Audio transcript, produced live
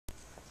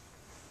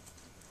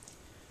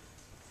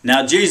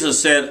Now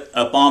Jesus said,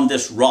 upon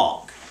this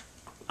rock,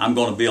 I'm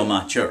going to build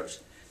my church.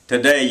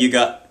 Today you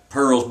got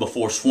pearls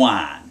before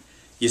swine.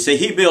 You see,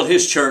 he built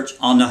his church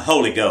on the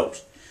Holy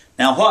Ghost.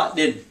 Now what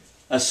did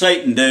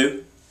Satan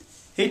do?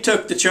 He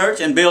took the church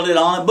and built it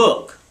on a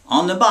book,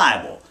 on the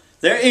Bible.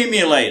 They're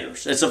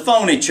emulators. It's a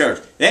phony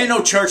church. There ain't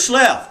no church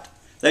left.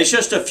 There's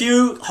just a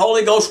few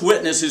Holy Ghost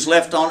witnesses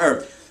left on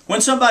earth.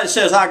 When somebody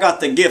says, I got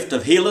the gift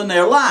of healing,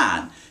 they're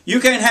lying. You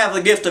can't have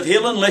the gift of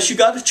healing unless you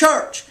got a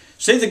church.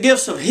 See, the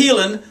gifts of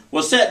healing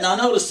was set. Now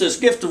notice this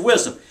gift of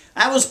wisdom.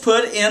 That was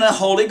put in a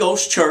Holy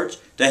Ghost church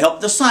to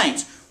help the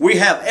saints. We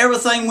have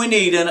everything we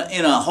need in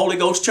a Holy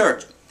Ghost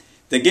church.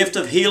 The gift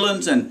of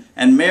healings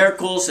and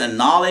miracles and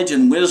knowledge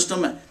and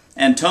wisdom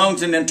and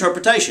tongues and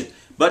interpretation.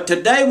 But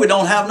today we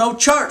don't have no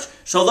church,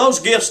 so those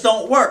gifts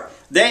don't work.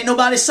 There ain't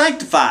nobody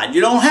sanctified.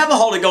 You don't have a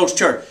Holy Ghost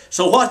church.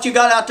 So what you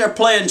got out there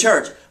playing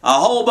church? A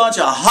whole bunch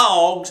of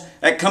hogs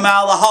that come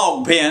out of the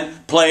hog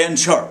pen playing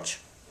church.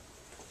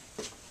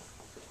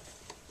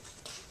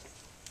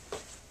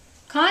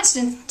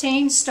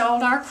 Constantine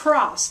stole our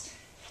cross.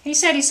 He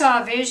said he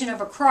saw a vision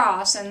of a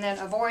cross, and then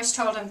a voice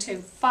told him to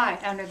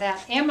fight under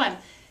that emblem.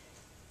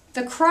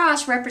 The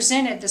cross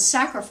represented the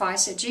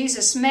sacrifice that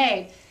Jesus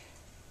made.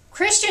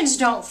 Christians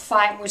don't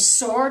fight with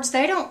swords.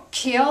 They don't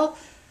kill.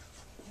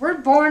 We're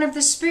born of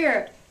the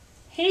Spirit.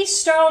 He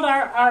stole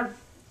our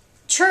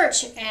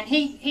church, and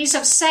he's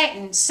of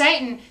Satan.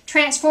 Satan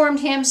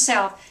transformed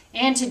himself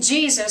into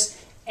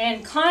Jesus,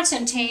 and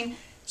Constantine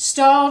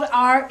stole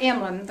our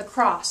emblem, the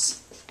cross.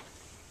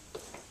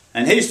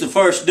 And he's the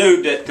first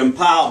dude that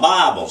compiled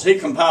Bibles. He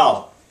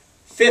compiled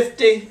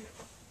 50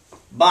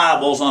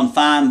 Bibles on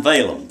fine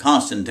vellum.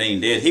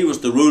 Constantine did. He was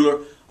the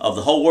ruler of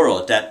the whole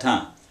world at that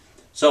time.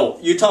 So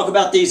you talk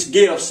about these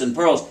gifts and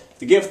pearls.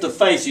 The gift of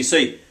faith, you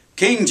see,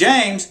 King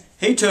James,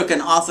 he took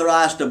and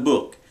authorized a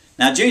book.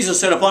 Now Jesus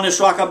said, upon this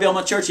rock I'll build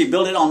my church. He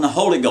built it on the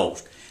Holy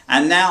Ghost.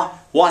 And now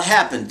what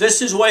happened?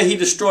 This is the way he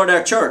destroyed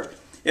our church.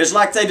 It's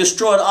like they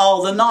destroyed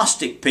all the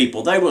Gnostic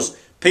people. They was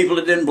people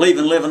that didn't believe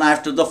in living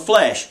after the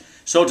flesh.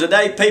 So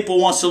today people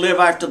want to live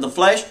after the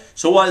flesh.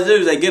 So what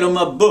do? They get them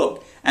a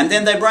book. And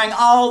then they bring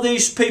all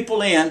these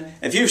people in.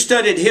 If you've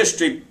studied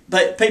history,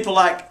 people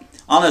like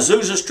on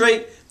Azusa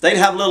Street, they'd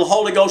have a little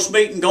Holy Ghost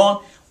meeting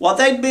going. Well,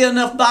 there'd be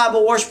enough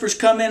Bible worshippers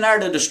come in there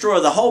to destroy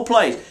the whole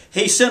place.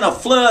 He sent a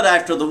flood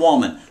after the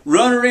woman,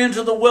 run her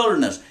into the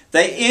wilderness.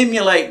 They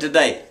emulate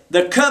today.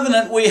 The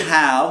covenant we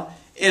have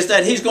is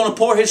that He's going to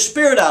pour His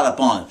Spirit out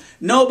upon us.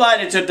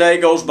 Nobody today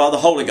goes by the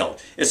Holy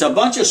Ghost. It's a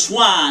bunch of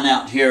swine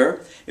out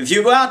here. If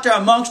you go out there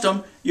amongst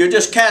them, you're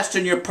just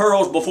casting your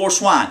pearls before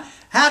swine.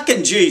 How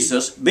can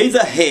Jesus be the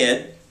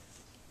head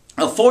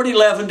of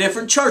 11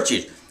 different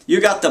churches? You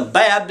got the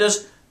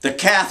Baptists, the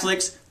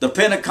Catholics, the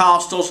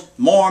Pentecostals,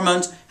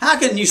 Mormons. How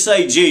can you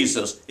say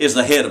Jesus is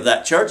the head of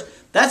that church?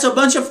 That's a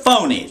bunch of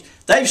phonies.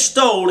 They've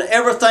stole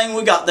everything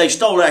we got. They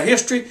stole our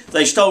history,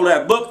 they stole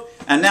our book,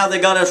 and now they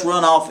got us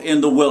run off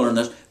in the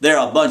wilderness. They're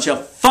a bunch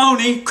of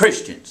phony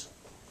Christians.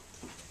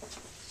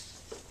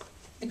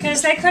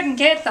 Because they couldn't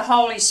get the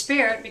Holy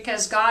Spirit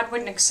because God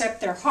wouldn't accept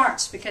their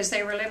hearts because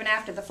they were living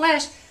after the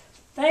flesh.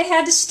 They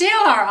had to steal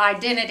our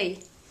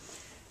identity.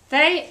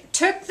 They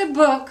took the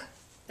book,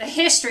 the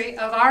history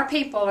of our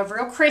people, of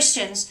real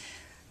Christians,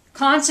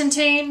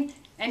 Constantine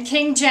and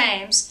King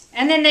James,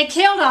 and then they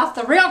killed off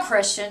the real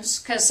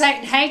Christians because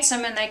Satan hates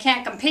them and they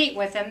can't compete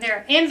with them.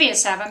 They're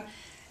envious of them.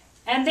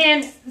 And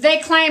then they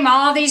claim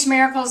all these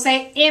miracles,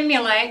 they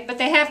emulate, but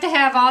they have to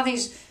have all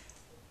these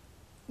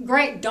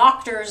great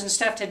doctors and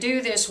stuff to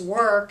do this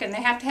work, and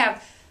they have to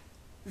have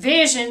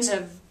visions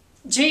of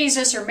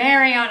Jesus or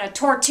Mary on a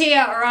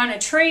tortilla or on a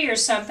tree or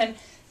something.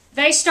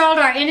 They stole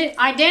our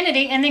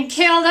identity and then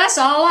killed us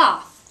all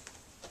off.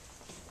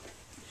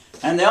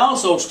 And they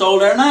also stole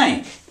their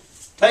name.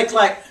 Take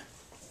like,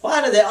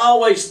 why do they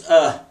always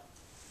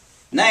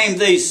name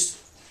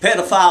these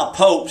pedophile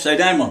popes? They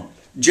name them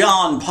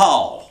John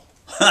Paul.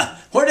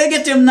 Where did they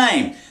get them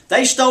names?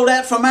 They stole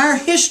that from our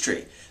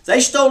history. They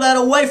stole that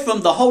away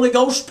from the Holy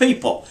Ghost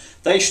people.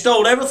 They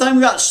stole everything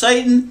we got.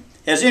 Satan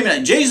has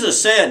imitated.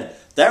 Jesus said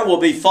there will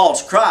be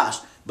false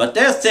Christ, but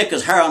they're thick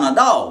as hair on a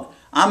dog.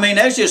 I mean,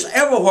 there's just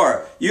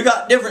everywhere. You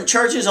got different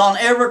churches on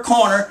every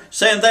corner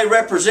saying they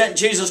represent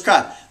Jesus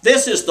Christ.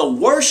 This is the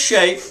worst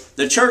shape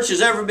the church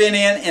has ever been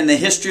in the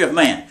history of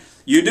man.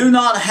 You do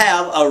not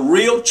have a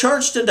real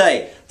church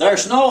today.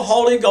 There's no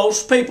Holy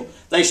Ghost people.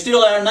 They steal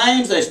our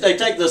names. They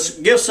take the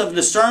gifts of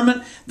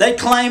discernment. They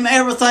claim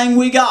everything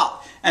we got.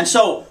 And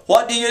so,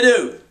 what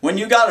do? When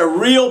you got a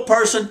real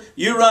person,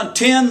 you run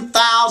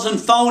 10,000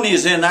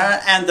 phonies in there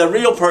and the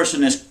real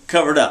person is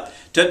covered up.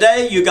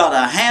 Today, you got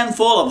a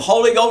handful of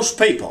Holy Ghost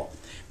people.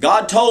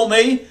 God told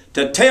me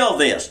to tell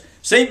this.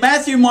 See,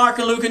 Matthew, Mark,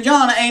 and Luke, and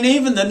John ain't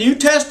even the New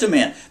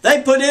Testament.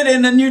 They put it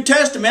in the New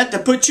Testament to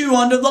put you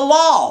under the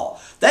law.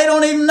 They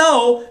don't even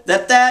know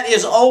that that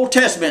is Old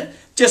Testament.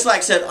 Just like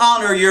it said,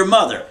 honor your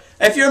mother.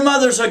 If your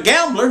mother's a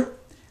gambler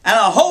and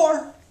a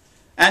whore,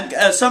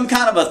 and some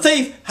kind of a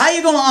thief, how are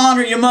you going to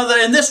honor your mother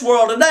in this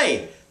world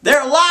today?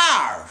 They're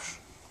liars.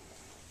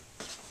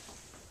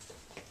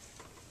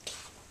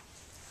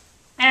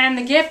 And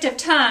the gift of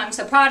tongues,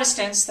 the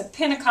Protestants, the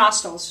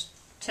Pentecostals,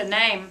 to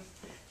name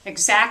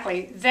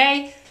exactly,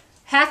 they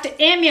have to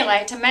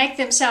emulate to make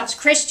themselves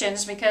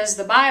Christians because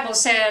the Bible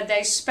said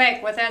they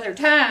spake with other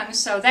tongues,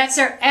 so that's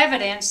their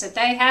evidence that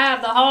they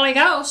have the Holy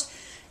Ghost.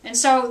 And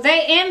so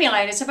they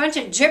emulate. It's a bunch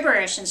of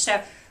gibberish and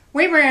stuff.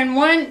 We were in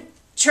one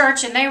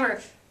church and they were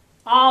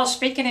all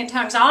speaking in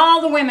tongues. All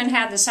the women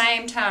had the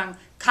same tongue.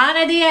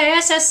 Cada dia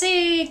es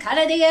así,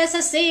 cada dia es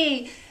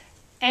así.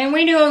 And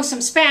we knew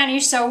some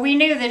Spanish, so we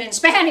knew that in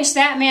Spanish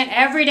that meant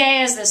every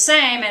day is the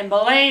same. And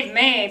believe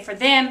me, for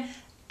them,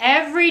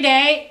 every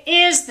day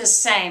is the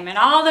same. And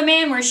all the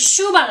men were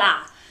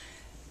shubala.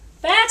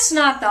 That's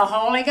not the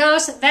Holy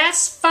Ghost.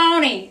 That's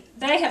phony.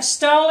 They have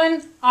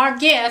stolen our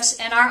gifts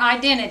and our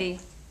identity.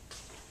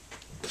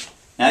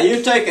 Now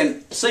you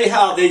see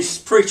how these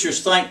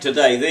preachers think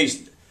today,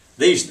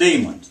 these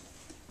demons.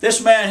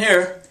 This man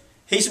here,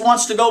 he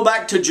wants to go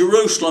back to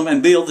Jerusalem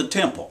and build the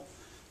temple.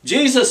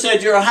 Jesus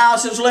said, your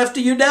house is left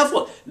to you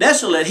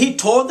desolate. He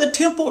tore the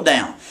temple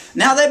down.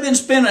 Now they've been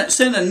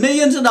sending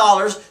millions of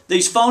dollars,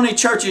 these phony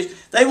churches.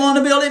 They want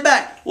to build it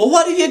back. Well,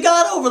 what have you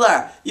got over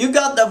there? You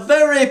got the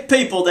very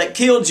people that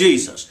killed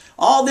Jesus.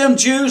 All them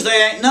Jews,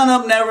 none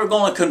of them ever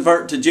going to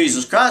convert to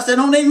Jesus Christ. They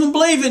don't even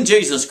believe in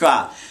Jesus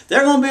Christ.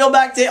 They're going to build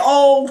back the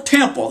old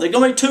temple. There's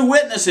going to be 2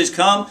 witnesses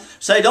come,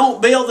 say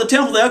don't build the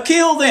temple. They'll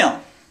kill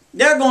them.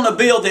 They're going to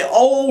build the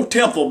old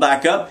temple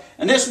back up.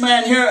 And this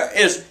man here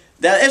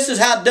this is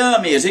how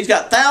dumb he is. He's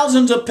got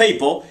thousands of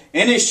people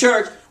in his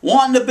church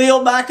wanting to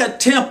build back a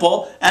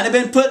temple, and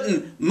they've been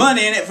putting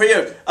money in it for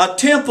years. A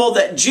temple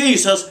that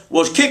Jesus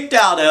was kicked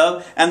out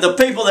of, and the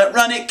people that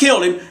run it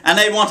killed him, and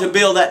they want to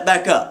build that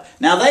back up.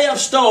 Now they have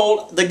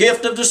stole the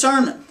gift of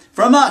discernment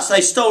from us.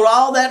 They stole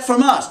all that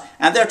from us,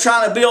 and they're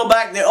trying to build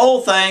back the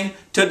old thing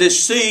to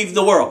deceive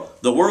the world.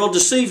 The world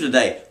deceived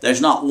today.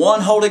 There's not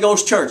one Holy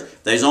Ghost church.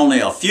 There's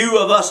only a few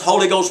of us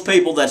Holy Ghost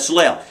people that's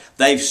left.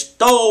 They've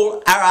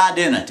stole our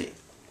identity.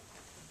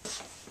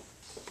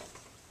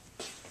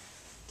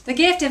 The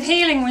gift of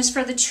healing was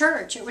for the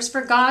church. It was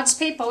for God's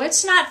people.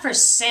 It's not for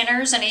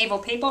sinners and evil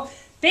people.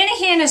 Benny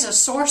Hinn is a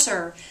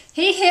sorcerer.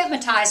 He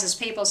hypnotizes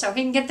people so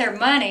he can get their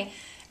money.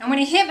 And when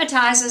he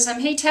hypnotizes them,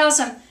 he tells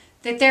them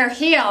that they're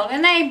healed.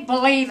 And they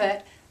believe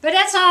it. But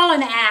that's all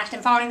an act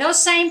and phony.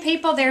 Those same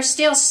people, they're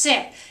still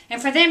sick.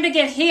 And for them to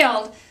get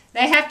healed,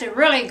 they have to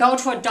really go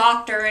to a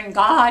doctor. And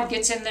God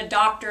gets in the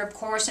doctor, of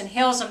course, and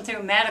heals them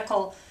through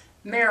medical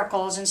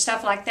miracles and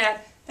stuff like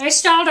that. They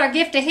stole our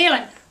gift of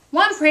healing.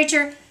 One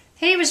preacher,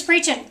 he was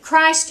preaching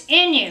Christ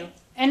in you,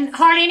 and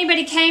hardly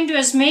anybody came to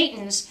his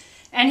meetings.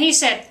 And he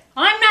said,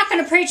 I'm not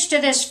going to preach to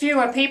this few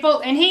of people.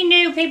 And he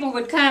knew people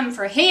would come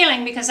for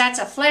healing because that's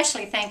a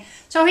fleshly thing.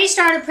 So he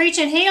started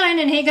preaching healing,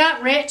 and he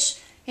got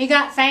rich, he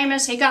got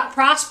famous, he got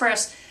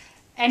prosperous.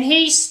 And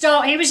he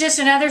was just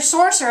another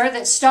sorcerer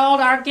that stole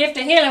our gift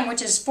of healing,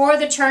 which is for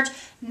the church,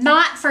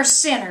 not for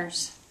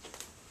sinners.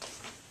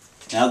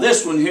 Now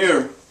this one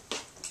here,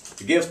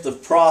 the gift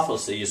of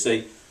prophecy, you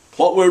see,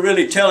 what we're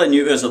really telling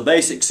you is a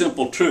basic,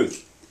 simple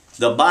truth.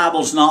 The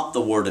Bible's not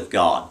the Word of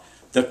God.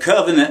 The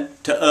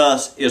covenant to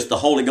us is the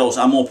Holy Ghost.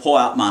 I'm going to pour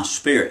out my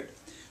Spirit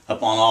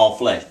upon all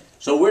flesh.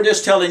 So we're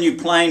just telling you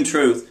plain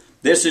truth.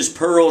 This is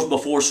pearls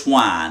before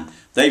swine.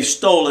 They've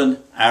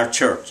stolen our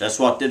church. That's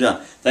what they've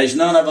done. There's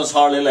none of us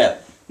hardly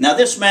left. Now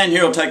this man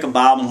here will take a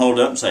Bible and hold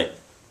it up and say,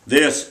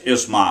 this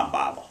is my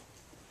Bible.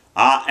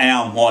 I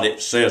am what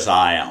it says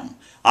I am.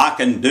 I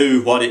can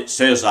do what it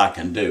says I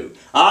can do.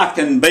 I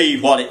can be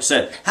what it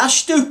says. How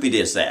stupid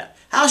is that?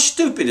 How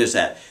stupid is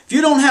that? If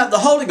you don't have the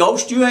Holy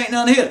Ghost, you ain't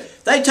none here.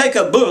 They take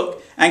a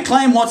book and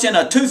claim what's in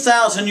a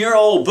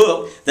 2,000-year-old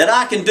book that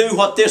I can do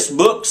what this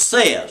book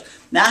says.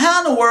 Now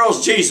how in the world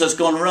is Jesus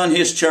going to run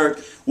his church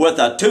with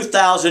a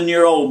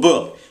 2,000-year-old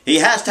book? He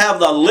has to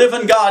have the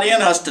living God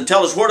in us to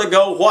tell us where to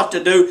go, what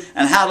to do,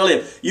 and how to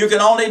live. You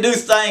can only do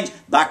things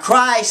by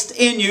Christ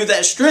in you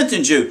that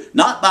strengthens you,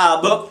 not by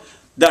a book.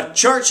 The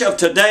church of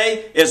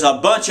today is a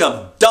bunch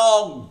of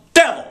dog